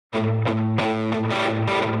Hi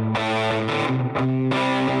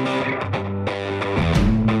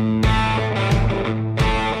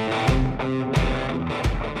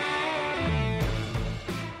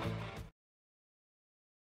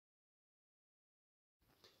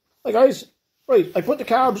guys, right, I put the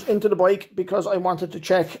carbs into the bike because I wanted to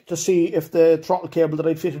check to see if the throttle cable that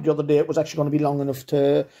I fitted the other day was actually going to be long enough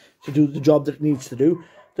to do the job that it needs to do.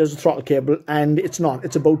 There's the throttle cable and it's not,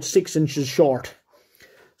 it's about 6 inches short.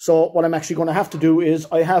 So what I'm actually going to have to do is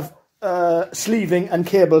I have sleeving and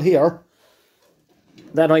cable here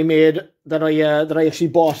that I made, that I actually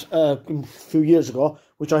bought a few years ago,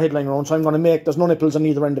 which I had lying around. So I'm going to make, there's no nipples on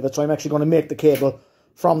either end of it, so I'm actually going to make the cable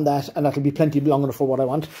from that, and that'll be plenty long enough for what I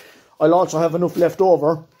want. I'll also have enough left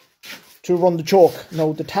over to run the choke.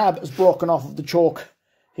 Now the tab is broken off of the choke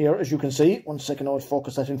here, as you can see. 1 second, I'll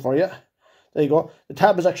focus that in for you. There you go. The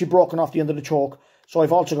tab is actually broken off the end of the choke, so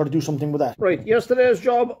I've also got to do something with that. Right, yesterday's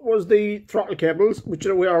job was the throttle cables, which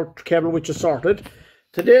is sorted.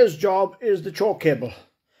 Today's job is the choke cable,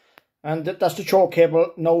 and that's the choke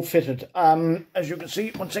cable now fitted. As you can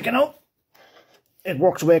see, 1 second now, it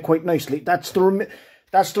works away quite nicely. That's the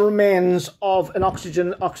remains of an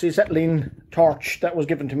oxyacetylene torch that was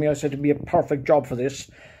given to me. I said it'd be a perfect job for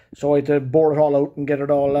this. So I had to bore it all out and get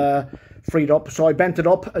it all freed up. So I bent it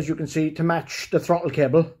up, as you can see, to match the throttle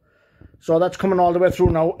cable. So that's coming all the way through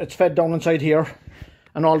now. It's fed down inside here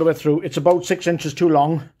and all the way through. It's about 6 inches too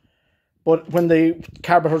long. But when the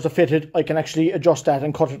carburetors are fitted, I can actually adjust that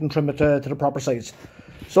and cut it and trim it to the proper size.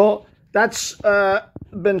 So that's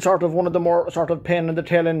been sort of one of the more sort of pain in the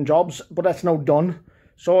tail end jobs, but that's now done.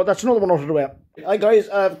 So that's another one out of the way. Hi guys,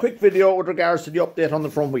 a quick video with regards to the update on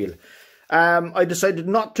the front wheel. I decided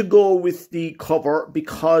not to go with the cover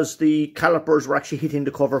because the calipers were actually hitting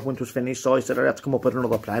the cover when it was finished, so I said I'd have to come up with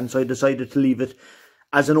another plan, so I decided to leave it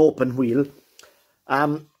as an open wheel.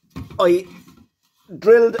 I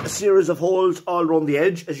drilled a series of holes all around the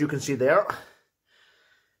edge, as you can see there,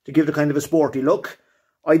 to give it a kind of a sporty look.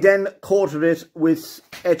 I then coated it with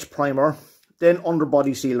etch primer, then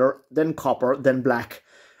underbody sealer, then copper, then black,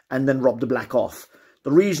 and then rubbed the black off.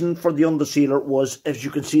 The reason for the under sealer was, as you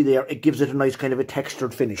can see there, it gives it a nice kind of a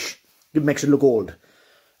textured finish. It makes it look old.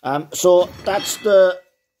 So that's the,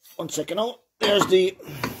 1 second now, there's the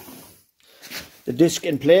disc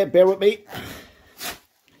in play, bear with me.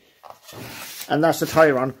 And that's the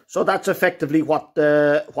tyre on. So that's effectively what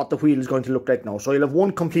the wheel is going to look like now. So you'll have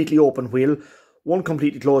one completely open wheel, one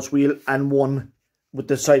completely closed wheel, and one with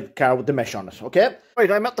the sidecar with the mesh on it, okay? Right,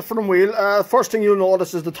 I'm at the front wheel. First thing you'll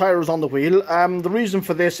notice is the tyre is on the wheel. The reason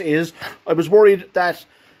for this is I was worried that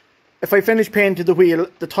if I finish painting the wheel,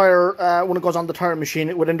 the tyre, when it goes on the tyre machine,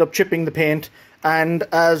 it would end up chipping the paint. And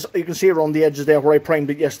as you can see around the edges there where I primed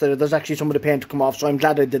it yesterday, there's actually some of the paint to come off, so I'm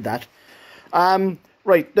glad I did that.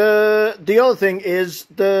 Right, the other thing is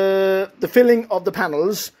the filling of the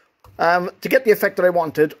panels. To get the effect that I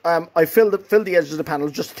wanted, I filled the edges of the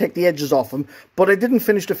panels just to take the edges off them, but I didn't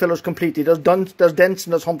finish the fillers completely. There's dents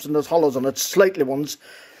and there's humps and there's hollows on it, slightly ones.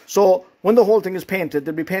 So when the whole thing is painted,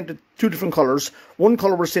 they'll be painted 2 different colours. One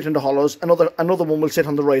colour will sit in the hollows, another one will sit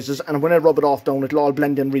on the rises, and when I rub it off down, it'll all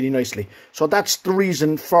blend in really nicely. So that's the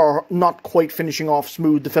reason for not quite finishing off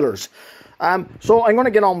smooth the fillers. So I'm going to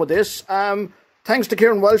get on with this. Thanks to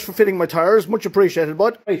Kieran Welsh for fitting my tyres, much appreciated,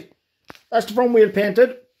 bud. Right, that's the front wheel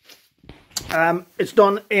painted. It's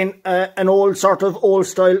done in an old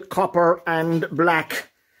style copper and black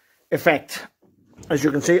effect. As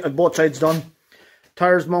you can see, I've both sides done.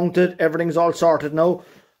 Tyres mounted, everything's all sorted now.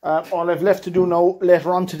 All I've left to do now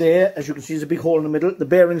later on today, as you can see, is a big hole in the middle. The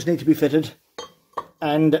bearings need to be fitted.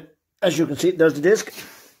 And as you can see, there's the disc.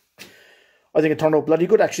 I think it turned out bloody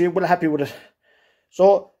good actually, we're happy with it.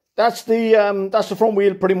 So that's the front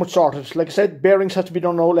wheel pretty much sorted. Like I said, bearings have to be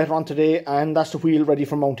done now later on today, and that's the wheel ready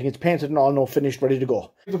for mounting. It's painted and all now, finished, ready to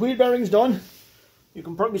go. The wheel bearings done. You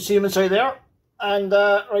can probably see them inside there. And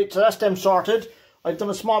right, so that's them sorted. I've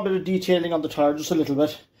done a small bit of detailing on the tyre, just a little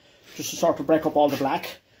bit, just to sort of break up all the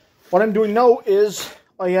black. What I'm doing now is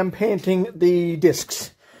I am painting the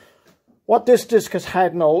discs. What this disc has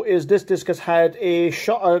had now is this disc has had a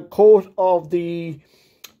coat of the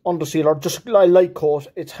under sealer, just a light coat.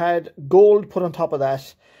 It's had gold put on top of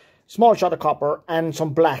that, small shot of copper, and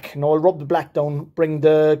some black. Now I'll rub the black down, bring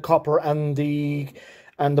the copper and the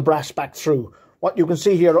brass back through. What you can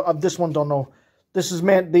see here of this one done now, this is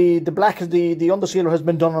made, the black is the under sealer has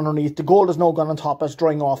been done underneath. The gold has now gone on top, it's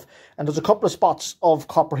drying off, and there's a couple of spots of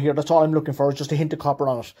copper here. That's all I'm looking for, is just a hint of copper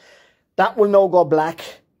on it. That will now go black.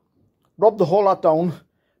 Rub the whole lot down,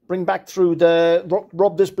 bring back through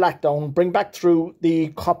rub this black down, bring back through the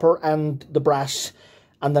copper and the brass,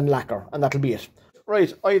 and then lacquer, and that'll be it.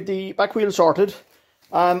 right, I have the back wheel sorted.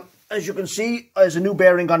 As you can see, there's a new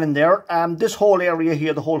bearing gone in there. This whole area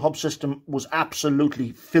here, the whole hub system, was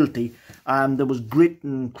absolutely filthy. There was grit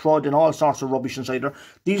and crud and all sorts of rubbish inside there.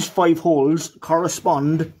 These 5 holes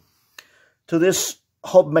correspond to this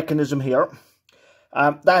hub mechanism here.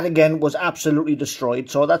 That again was absolutely destroyed,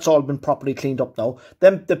 so that's all been properly cleaned up now.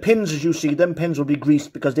 The pins, as you see, them pins will be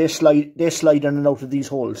greased because they slide in and out of these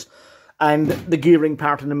holes, and the gearing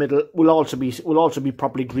part in the middle will also be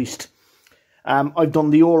properly greased. I've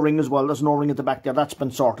done the O-ring as well. There's an O-ring at the back there. That's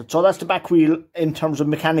been sorted. So that's the back wheel in terms of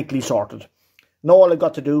mechanically sorted. Now all I've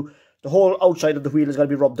got to do, the whole outside of the wheel is going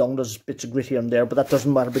to be rubbed down. There's bits of grit here and there, but that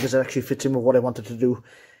doesn't matter because it actually fits in with what I wanted to do.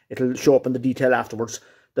 It'll show up in the detail afterwards.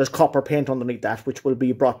 There's copper paint underneath that, which will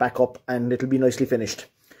be brought back up and it'll be nicely finished.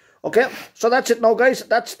 Okay, so that's it now, guys.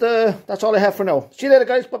 That's all I have for now. See you later,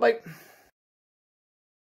 guys. Bye-bye.